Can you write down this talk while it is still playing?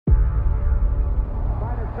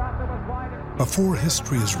Before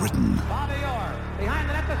history is written,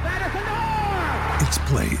 it's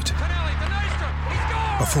played.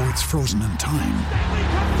 Before it's frozen in time,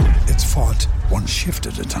 it's fought one shift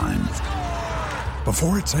at a time.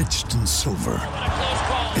 Before it's etched in silver,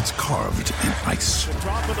 it's carved in ice.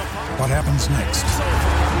 What happens next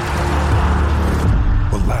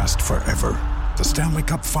will last forever. The Stanley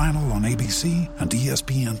Cup Final on ABC and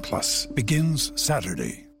ESPN Plus begins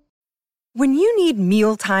Saturday. When you need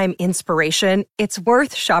mealtime inspiration, it's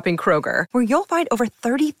worth shopping Kroger, where you'll find over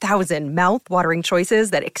 30,000 mouth-watering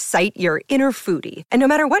choices that excite your inner foodie. And no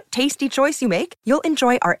matter what tasty choice you make, you'll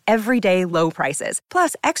enjoy our everyday low prices,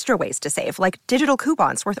 plus extra ways to save, like digital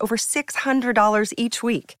coupons worth over $600 each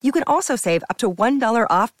week. You can also save up to $1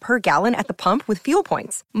 off per gallon at the pump with fuel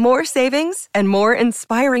points. More savings and more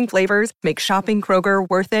inspiring flavors make shopping Kroger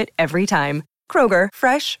worth it every time. Kroger,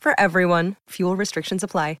 fresh for everyone. Fuel restrictions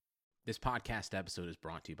apply. This podcast episode is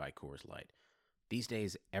brought to you by Coors Light. These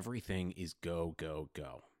days, everything is go, go,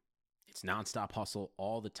 go. It's nonstop hustle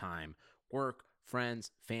all the time. Work, friends,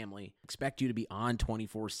 family expect you to be on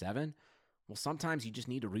 24/7. Well, sometimes you just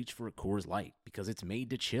need to reach for a Coors Light because it's made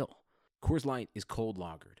to chill. Coors Light is cold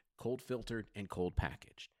lagered, cold filtered, and cold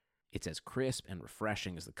packaged. It's as crisp and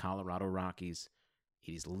refreshing as the Colorado Rockies.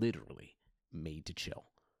 It is literally made to chill.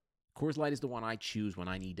 Coors Light is the one I choose when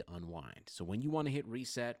I need to unwind. So when you want to hit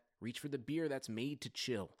reset, reach for the beer that's made to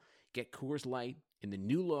chill. Get Coors Light in the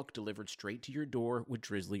new look delivered straight to your door with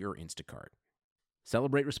Drizzly or Instacart.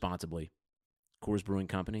 Celebrate responsibly. Coors Brewing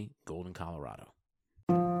Company, Golden, Colorado.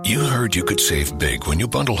 You heard you could save big when you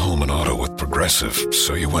bundle home and auto with Progressive,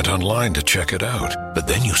 so you went online to check it out. But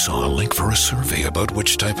then you saw a link for a survey about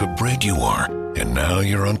which type of bread you are. And now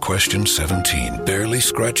you're on question 17, barely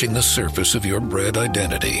scratching the surface of your bread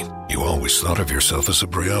identity. You always thought of yourself as a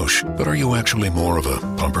brioche, but are you actually more of a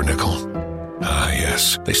pumpernickel? Ah,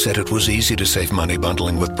 yes. They said it was easy to save money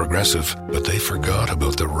bundling with Progressive, but they forgot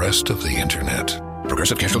about the rest of the internet.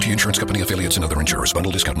 Progressive Casualty Insurance Company, affiliates, and other insurers.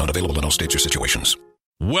 Bundle discount not available in all states or situations.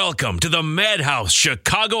 Welcome to the Madhouse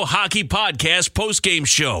Chicago Hockey Podcast postgame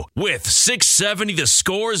show with 670 The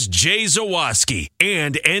Score's Jay Zawaski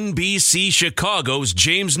and NBC Chicago's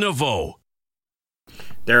James Naveau.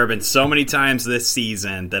 There have been so many times this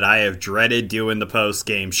season that I have dreaded doing the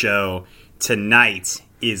postgame show. Tonight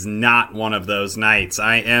is not one of those nights.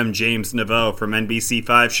 I am James Naveau from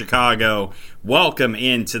NBC5 Chicago. Welcome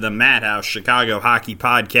into the Madhouse Chicago Hockey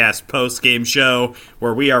Podcast postgame show,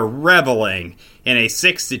 where we are reveling in a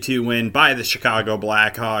 6-2 win by the Chicago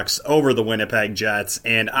Blackhawks over the Winnipeg Jets.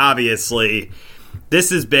 And obviously,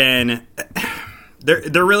 this has been...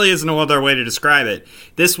 There really is no other way to describe it.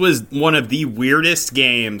 This was one of the weirdest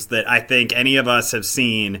games that I think any of us have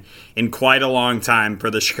seen in quite a long time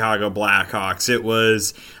for the Chicago Blackhawks. It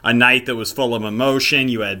was a night that was full of emotion.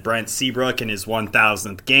 You had Brent Seabrook in his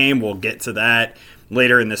 1,000th game. We'll get to that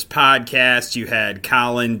later in this podcast. You had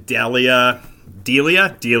Collin Delia.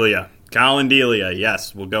 Collin Delia,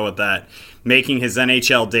 yes, we'll go with that. Making his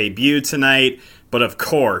NHL debut tonight. But of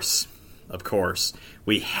course,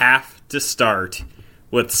 we have to start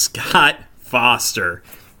with Scott Foster,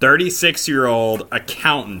 36-year-old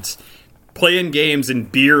accountant, playing games in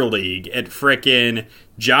beer league at frickin'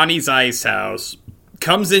 Johnny's Ice House,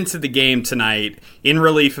 comes into the game tonight in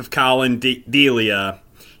relief of Collin Delia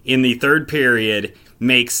in the third period,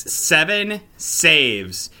 makes 7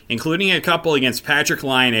 saves, including a couple against Patrik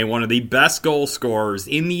Laine, one of the best goal scorers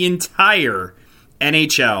in the entire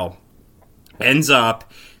NHL, ends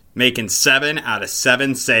up making 7 out of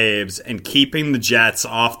 7 saves and keeping the Jets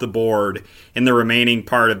off the board in the remaining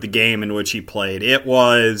part of the game in which he played. It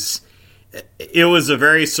was a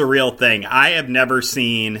very surreal thing. I have never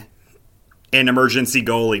seen an emergency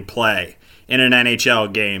goalie play in an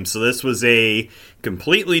NHL game, so this was a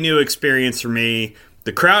completely new experience for me.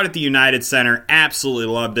 The crowd at the United Center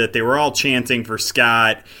absolutely loved it. They were all chanting for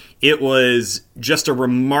Scott. It was just a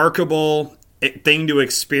remarkable thing to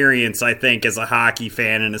experience, I think, as a hockey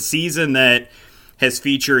fan, in a season that has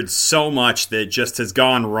featured so much that just has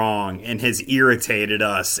gone wrong and has irritated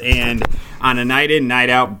us, and on a night-in,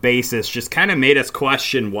 night-out basis just kind of made us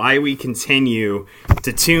question why we continue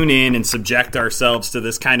to tune in and subject ourselves to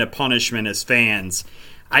this kind of punishment as fans.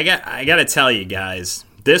 I got to tell you guys,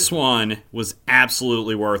 this one was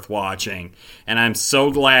absolutely worth watching, and I'm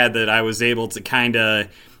so glad that I was able to kind of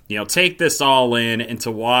take this all in and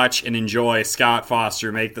to watch and enjoy Scott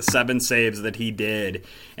Foster make the 7 saves that he did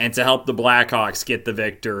and to help the Blackhawks get the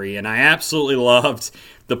victory. And I absolutely loved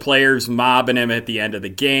the players mobbing him at the end of the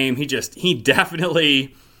game. He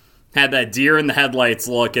definitely had that deer in the headlights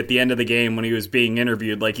look at the end of the game when he was being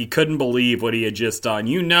interviewed, like he couldn't believe what he had just done.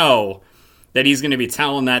 You know that he's going to be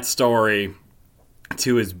telling that story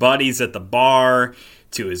to his buddies at the bar,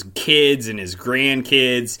 to his kids and his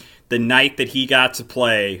grandkids, the night that he got to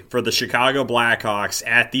play for the Chicago Blackhawks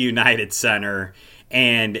at the United Center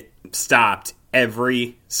and stopped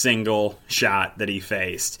every single shot that he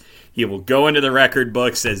faced. He will go into the record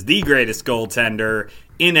books as the greatest goaltender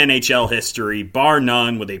in NHL history, bar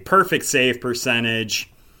none, with a perfect save percentage.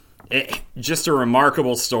 Just a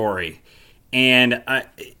remarkable story. And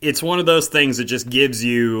it's one of those things that just gives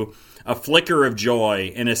you a flicker of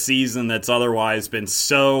joy in a season that's otherwise been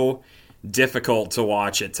so difficult to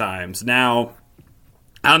watch at times. Now,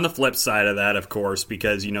 on the flip side of that, of course,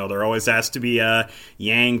 because, there always has to be a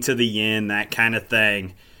yang to the yin, that kind of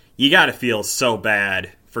thing, you got to feel so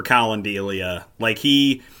bad for Collin Delia. Like,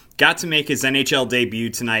 he got to make his NHL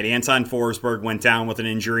debut tonight. Anton Forsberg went down with an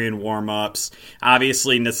injury in warm-ups.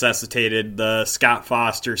 Obviously necessitated the Scott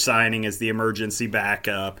Foster signing as the emergency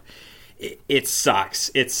backup. It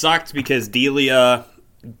sucks. It sucked because Delia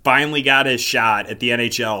finally got his shot at the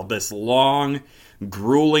NHL. This long,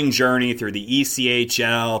 grueling journey through the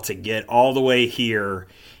ECHL to get all the way here,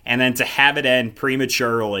 and then to have it end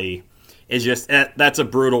prematurely is just, that's a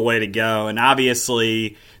brutal way to go. And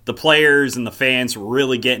obviously, the players and the fans were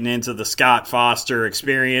really getting into the Scott Foster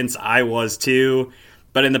experience. I was too.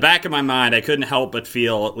 But in the back of my mind, I couldn't help but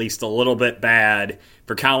feel at least a little bit bad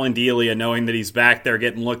for Collin Delia, knowing that he's back there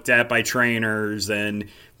getting looked at by trainers, and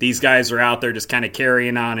these guys are out there just kind of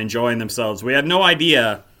carrying on, enjoying themselves. We had no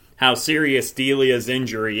idea how serious Delia's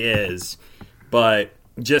injury is, but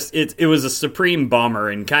just it was a supreme bummer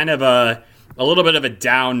and kind of a little bit of a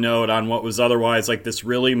down note on what was otherwise like this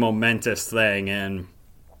really momentous thing. And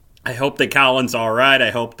I hope that Collin's all right.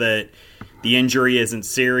 I hope that the injury isn't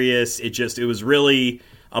serious. It was really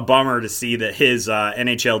a bummer to see that his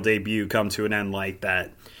NHL debut come to an end like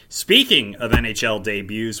that. Speaking of NHL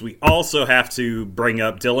debuts, we also have to bring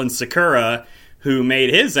up Dylan Sikura, who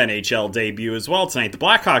made his NHL debut as well tonight. The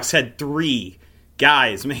Blackhawks had 3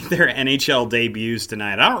 guys make their NHL debuts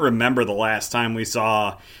tonight. I don't remember the last time we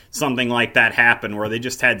saw something like that happen, where they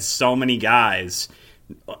just had so many guys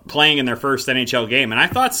playing in their first NHL game. And I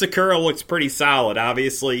thought Sikura looked pretty solid.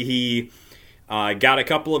 Obviously, he got a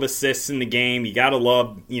couple of assists in the game. You got to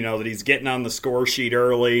love, that he's getting on the score sheet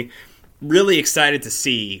early. Really excited to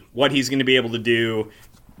see what he's going to be able to do,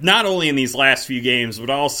 not only in these last few games,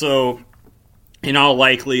 but also in all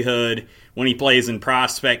likelihood when he plays in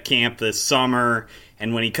prospect camp this summer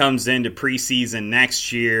and when he comes into preseason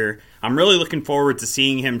next year. I'm really looking forward to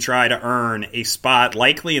seeing him try to earn a spot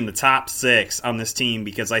likely in the top 6 on this team,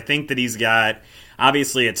 because I think that he's got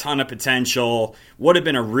obviously a ton of potential. Would have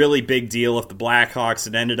been a really big deal if the Blackhawks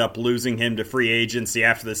had ended up losing him to free agency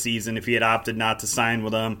after the season, if he had opted not to sign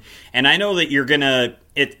with them. And I know that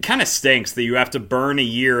it kind of stinks that you have to burn a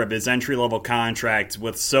year of his entry-level contract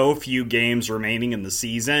with so few games remaining in the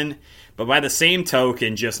season. But by the same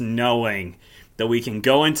token, just knowing that we can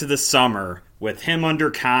go into the summer with him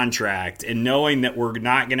under contract and knowing that we're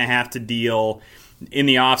not going to have to deal in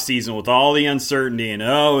the offseason with all the uncertainty and,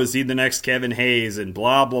 is he the next Kevin Hayes and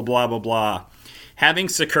blah, blah, blah, blah, blah. Having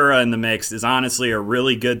Sikura in the mix is honestly a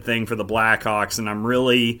really good thing for the Blackhawks, and I'm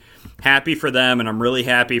really happy for them, and I'm really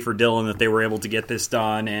happy for Dylan that they were able to get this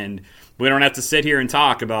done, and we don't have to sit here and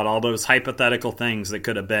talk about all those hypothetical things that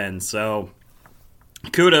could have been. So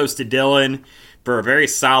kudos to Dylan for a very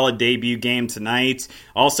solid debut game tonight.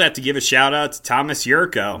 Also have to give a shout out to Thomas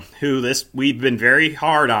Jurko, who we've been very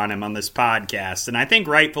hard on him on this podcast, and I think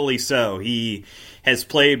rightfully so. He has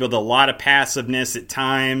played with a lot of passiveness at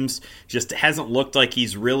times, just hasn't looked like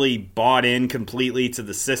he's really bought in completely to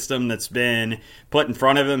the system that's been put in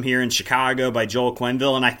front of him here in Chicago by Joel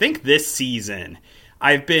Quenneville. And I think this season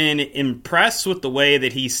I've been impressed with the way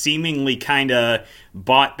that he's seemingly kind of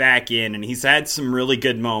bought back in, and he's had some really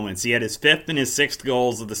good moments. He had his 5th and his 6th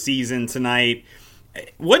goals of the season tonight.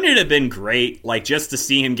 Wouldn't it have been great, just to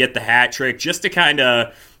see him get the hat trick, just to kind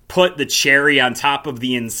of put the cherry on top of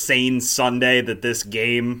the insane Sunday that this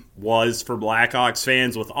game was for Blackhawks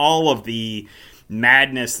fans with all of the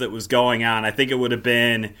madness that was going on? I think it would have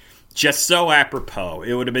been just so apropos.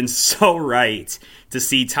 It would have been so right to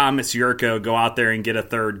see Thomas Jurko go out there and get a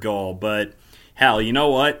 3rd goal. But hell, you know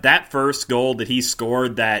what? That first goal that he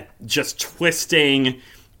scored, that just twisting,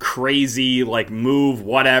 crazy, move,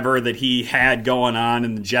 whatever that he had going on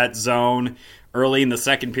in the Jet zone early in the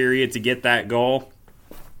second period to get that goal,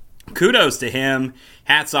 kudos to him.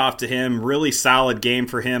 Hats off to him. Really solid game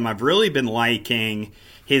for him. I've really been liking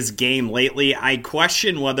his game lately. I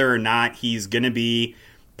question whether or not he's going to be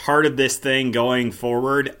part of this thing going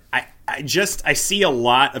forward. I see a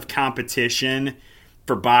lot of competition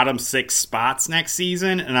for bottom 6 spots next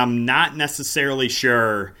season, and I'm not necessarily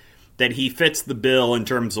sure that he fits the bill in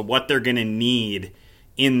terms of what they're going to need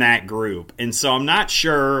in that group. And so I'm not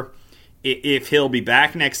sure if he'll be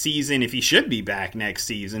back next season, if he should be back next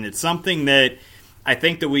season. It's something that I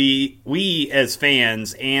think that we as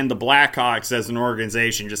fans and the Blackhawks as an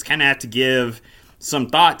organization just kind of have to give some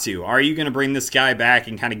thought to. Are you going to bring this guy back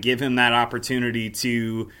and kind of give him that opportunity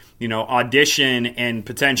to, audition and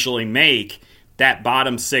potentially make that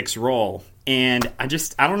bottom six role? And I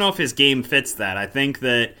don't know if his game fits that. I think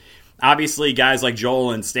that obviously guys like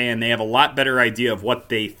Joel and Stan, they have a lot better idea of what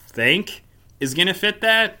they think is going to fit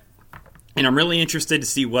that. And I'm really interested to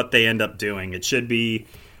see what they end up doing. It should be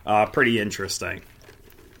pretty interesting.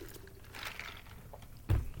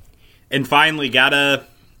 And finally,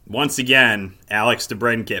 once again, Alex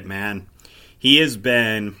DeBrincat, man. He has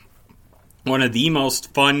been one of the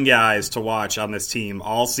most fun guys to watch on this team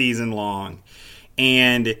all season long.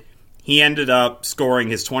 And he ended up scoring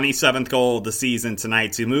his 27th goal of the season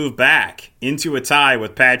tonight to move back into a tie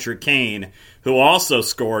with Patrick Kane, who also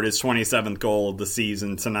scored his 27th goal of the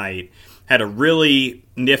season tonight. Had a really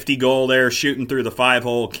nifty goal there, shooting through the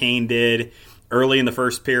 5-hole. Kane did early in the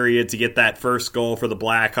first period to get that first goal for the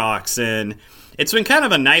Blackhawks. And it's been kind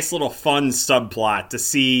of a nice little fun subplot to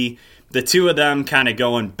see the two of them kind of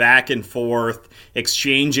going back and forth,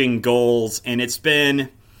 exchanging goals. And it's been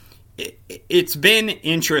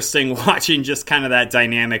interesting watching just kind of that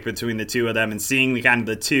dynamic between the two of them and seeing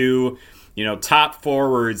the two, top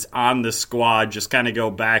forwards on the squad just kind of go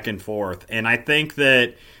back and forth. And I think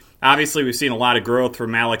that obviously we've seen a lot of growth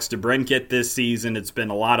from Alex DeBrincat this season. It's been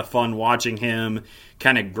a lot of fun watching him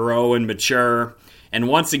kind of grow and mature. And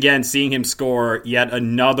once again, seeing him score yet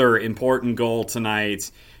another important goal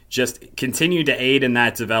tonight just continue to aid in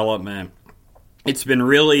that development. It's been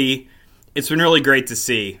really great to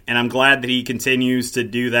see. And I'm glad that he continues to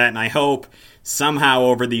do that. And I hope somehow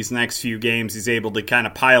over these next few games he's able to kind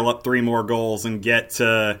of pile up 3 more goals and get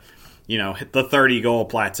to hit the 30-goal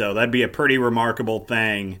plateau. That'd be a pretty remarkable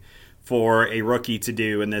thing for a rookie to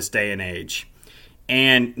do in this day and age.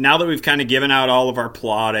 And now that we've kind of given out all of our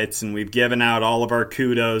plaudits and we've given out all of our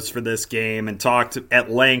kudos for this game and talked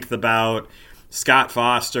at length about Scott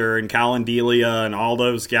Foster and Colin Delia and all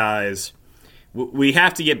those guys, we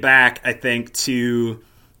have to get back, I think, to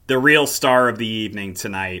the real star of the evening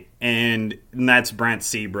tonight, and that's Brent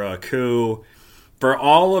Seabrook, who, for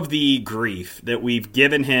all of the grief that we've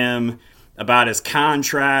given him about his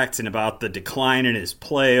contract and about the decline in his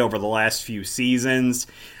play over the last few seasons,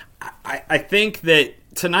 I think that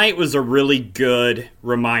tonight was a really good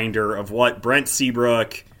reminder of what Brent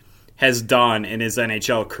Seabrook has done in his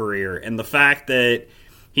NHL career, and the fact that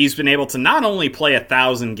he's been able to not only play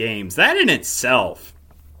 1,000 games, that in itself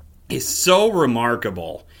is so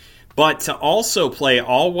remarkable, but to also play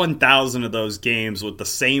all 1,000 of those games with the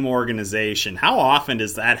same organization. How often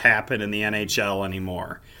does that happen in the NHL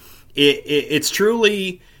anymore? It's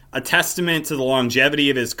truly a testament to the longevity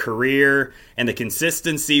of his career and the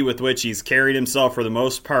consistency with which he's carried himself for the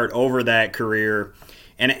most part over that career.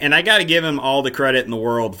 And I got to give him all the credit in the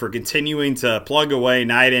world for continuing to plug away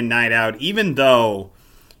night in, night out, even though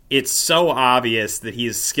it's so obvious that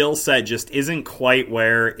his skill set just isn't quite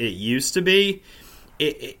where it used to be.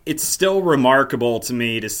 It's still remarkable to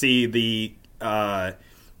me to see the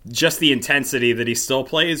just the intensity that he still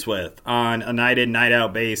plays with on a night in, night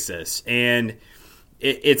out basis. And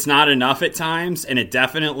it's not enough at times, and it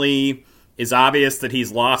definitely is obvious that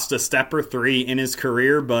he's lost a step or 3 in his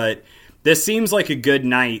career, but this seems like a good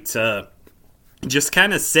night to just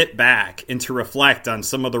kind of sit back and to reflect on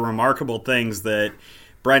some of the remarkable things that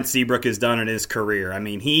Brent Seabrook has done in his career. I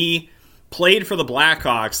mean, he played for the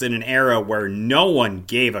Blackhawks in an era where no one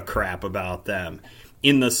gave a crap about them.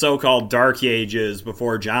 In the so-called dark ages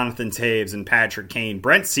before Jonathan Toews and Patrick Kane,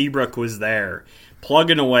 Brent Seabrook was there,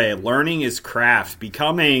 plugging away, learning his craft,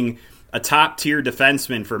 becoming a top-tier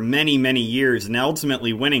defenseman for many, many years, and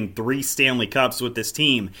ultimately winning 3 Stanley Cups with this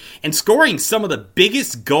team, and scoring some of the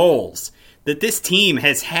biggest goals that this team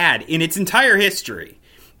has had in its entire history.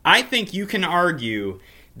 I think you can argue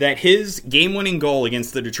that his game-winning goal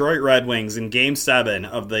against the Detroit Red Wings in Game 7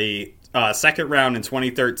 of the second round in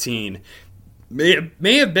 2013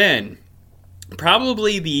 may have been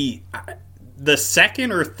probably the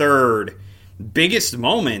second or third biggest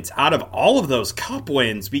moment out of all of those cup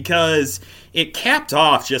wins, because it capped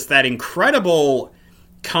off just that incredible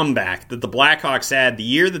comeback that the Blackhawks had the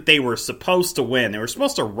year that they were supposed to win. They were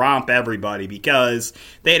supposed to romp everybody because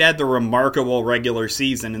they had the remarkable regular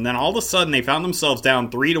season, and then all of a sudden they found themselves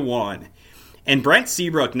down 3-1. And Brent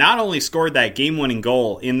Seabrook not only scored that game-winning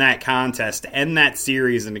goal in that contest to end that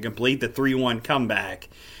series and to complete the 3-1 comeback,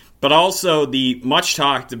 but also the much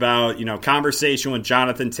talked about, conversation with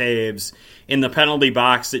Jonathan Toews in the penalty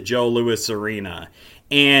box at Joe Louis Arena.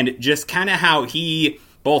 And just kind of how he,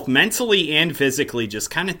 both mentally and physically, just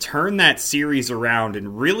kind of turned that series around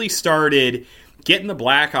and really started getting the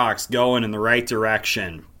Blackhawks going in the right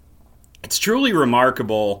direction. It's truly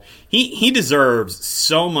remarkable. He deserves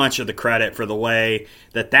so much of the credit for the way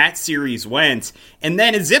that series went. And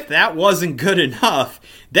then, as if that wasn't good enough,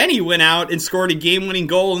 then he went out and scored a game-winning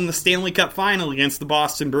goal in the Stanley Cup Final against the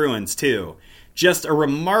Boston Bruins, too. Just a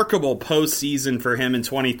remarkable postseason for him in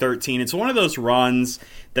 2013. It's one of those runs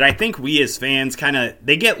that I think we as fans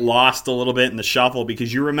they get lost a little bit in the shuffle,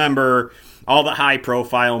 because you remember all the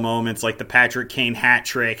high-profile moments like the Patrick Kane hat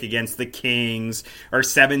trick against the Kings, or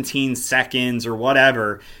 17 seconds, or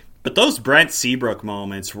whatever. But those Brent Seabrook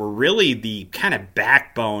moments were really the kind of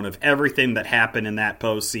backbone of everything that happened in that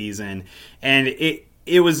postseason. And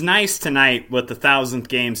it was nice tonight with the 1,000th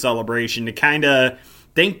game celebration to kind of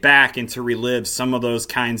think back and to relive some of those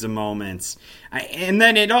kinds of moments. And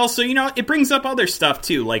then it also, it brings up other stuff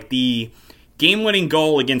too, like the game-winning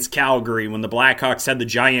goal against Calgary when the Blackhawks had the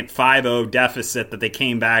giant 5-0 deficit that they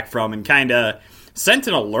came back from, and kind of sent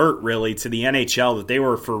an alert, really, to the NHL that they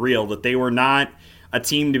were for real, that they were not a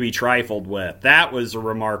team to be trifled with. That was a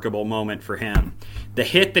remarkable moment for him. The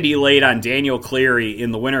hit that he laid on Daniel Cleary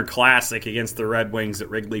in the Winter Classic against the Red Wings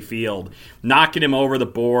at Wrigley Field, knocking him over the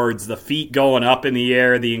boards, the feet going up in the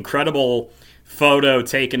air, the incredible photo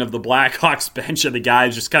taken of the Blackhawks bench of the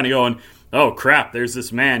guys just kind of going, oh crap, there's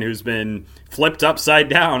this man who's been flipped upside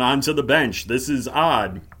down onto the bench. This is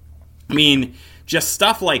odd. I mean, just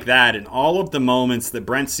stuff like that, and all of the moments that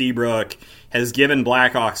Brent Seabrook has given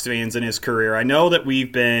Blackhawks fans in his career. I know that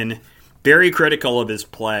we've been very critical of his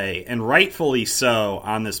play, and rightfully so,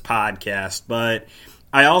 on this podcast, but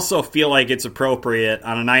I also feel like it's appropriate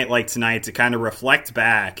on a night like tonight to kind of reflect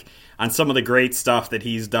back on some of the great stuff that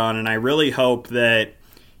he's done, and I really hope that,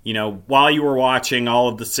 while you were watching all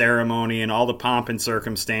of the ceremony and all the pomp and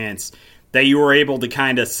circumstance, that you were able to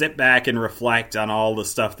kind of sit back and reflect on all the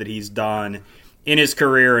stuff that he's done in his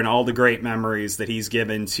career and all the great memories that he's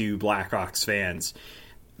given to Blackhawks fans.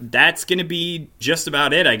 That's going to be just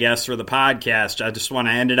about it, I guess, for the podcast. I just want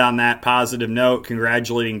to end it on that positive note,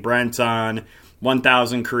 congratulating Brent on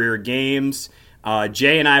 1,000 career games.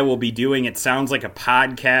 Jay and I will be doing, it sounds like, a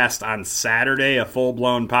podcast on Saturday, a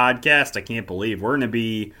full-blown podcast. I can't believe we're going to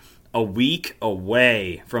be a week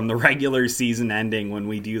away from the regular season ending when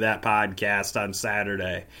we do that podcast on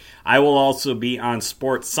Saturday. I will also be on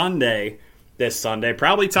Sports Sunday this Sunday,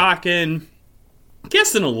 probably talking,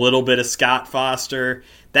 guessing a little bit of Scott Foster.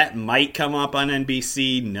 That might come up on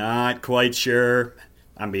NBC, not quite sure.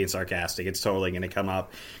 I'm being sarcastic. It's totally going to come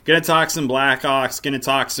up. Going to talk some Blackhawks, going to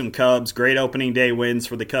talk some Cubs. Great opening day wins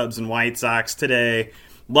for the Cubs and White Sox today.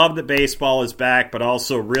 Love that baseball is back, but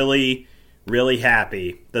also really, really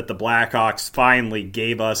happy that the Blackhawks finally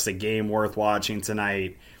gave us a game worth watching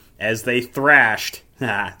tonight as they thrashed,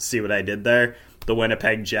 see what I did there? The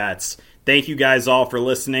Winnipeg Jets. Thank you guys all for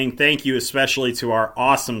listening. Thank you especially to our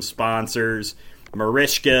awesome sponsors,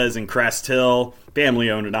 Marishka's and Crest Hill,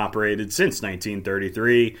 family owned and operated since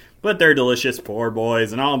 1933, but they're delicious poor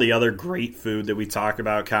boys and all the other great food that we talk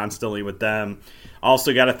about constantly with them.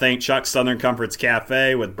 Also got to thank Chuck's Southern Comforts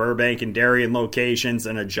Cafe with Burbank and Darien locations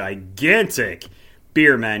and a gigantic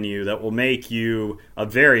beer menu that will make you a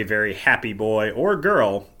very, very happy boy or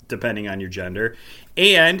girl, depending on your gender.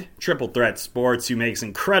 And Triple Threat Sports, who makes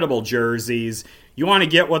incredible jerseys. You want to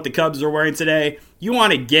get what the Cubs are wearing today? You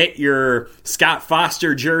want to get your Scott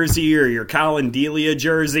Foster jersey or your Colin Delia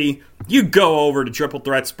jersey? You go over to Triple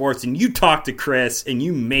Threat Sports and you talk to Chris and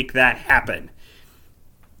you make that happen.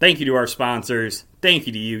 Thank you to our sponsors. Thank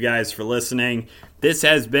you to you guys for listening. This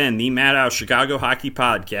has been the Madhouse Chicago Hockey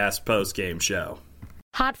Podcast postgame show.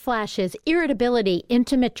 Hot flashes, irritability,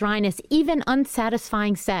 intimate dryness, even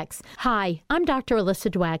unsatisfying sex. Hi, I'm Dr.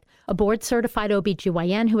 Alyssa Dweck, a board-certified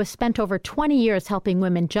OBGYN who has spent over 20 years helping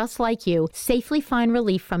women just like you safely find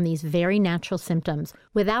relief from these very natural symptoms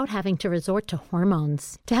without having to resort to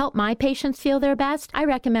hormones. To help my patients feel their best, I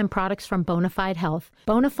recommend products from Bonafide Health.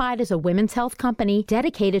 Bonafide is a women's health company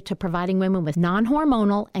dedicated to providing women with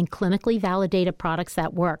non-hormonal and clinically validated products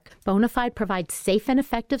that work. Bonafide provides safe and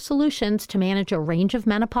effective solutions to manage a range of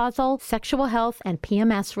menopausal, sexual health, and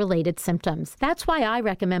PMS-related symptoms. That's why I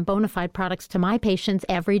recommend Bonafide products to my patients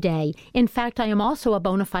every day. In fact, I am also a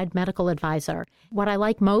Bonafide medical advisor. What I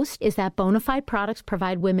like most is that Bonafide products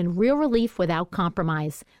provide women real relief without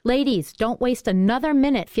compromise. Ladies, don't waste another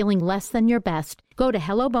minute feeling less than your best. Go to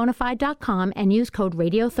hellobonafide.com and use code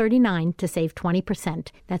radio39 to save 20%.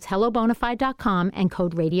 That's hellobonafide.com and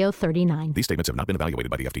code radio39. These statements have not been evaluated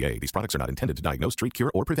by the FDA. These products are not intended to diagnose, treat,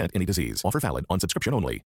 cure, or prevent any disease. Offer valid on subscription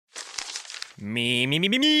only.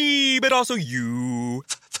 Me, but also you.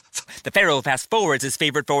 The Pharaoh fast forwards his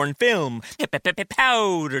favorite foreign film,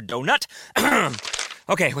 Powder Donut.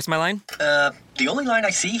 Okay, what's my line? The only line I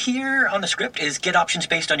see here on the script is get options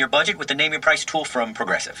based on your budget with the Name Your Price tool from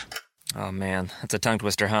Progressive. Oh man, that's a tongue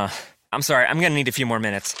twister, huh? I'm sorry, I'm gonna need a few more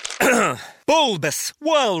minutes. Bulbous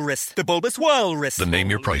Walrus, the Bulbous Walrus. The Name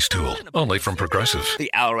Your Price tool, only from Progressive.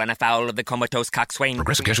 The owl ran afoul of the comatose coxswain.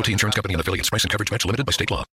 Progressive Casualty Insurance Company and affiliates. Price and coverage match limited by state law.